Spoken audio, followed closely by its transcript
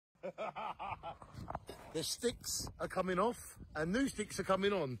The sticks are coming off and new sticks are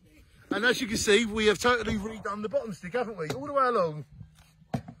coming on. And as you can see, we have totally redone the bottom stick, haven't we? All the way along.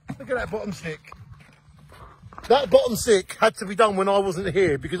 Look at that bottom stick. That bottom stick had to be done when I wasn't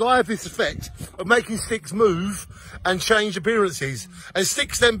here because I have this effect of making sticks move and change appearances. And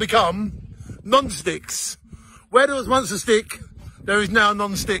sticks then become non-sticks. Where there was once a stick, there is now a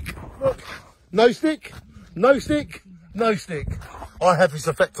non-stick. Look, no stick, no stick, no stick. I have this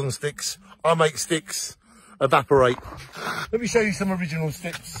effect on sticks. I make sticks evaporate. Let me show you some original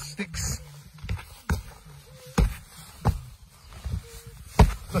sticks.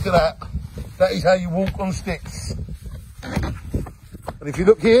 Look at that. That is how you walk on sticks. And if you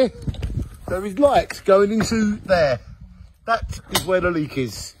look here, there is light going into there. That is where the leak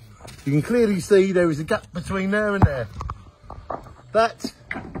is. You can clearly see there is a gap between there and there. That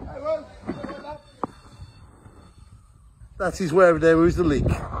is where there is the leak.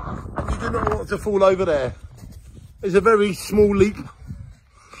 And you do not want to fall over there. There's a very small leak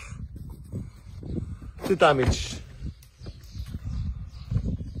to damage.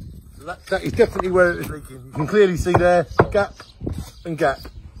 So that is definitely where it is leaking. You can clearly see there, gap and gap.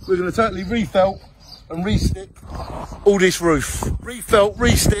 We're going to totally refelt and re-stick all this roof. Refelt,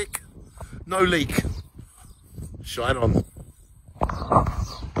 re-stick, no leak. Shine on.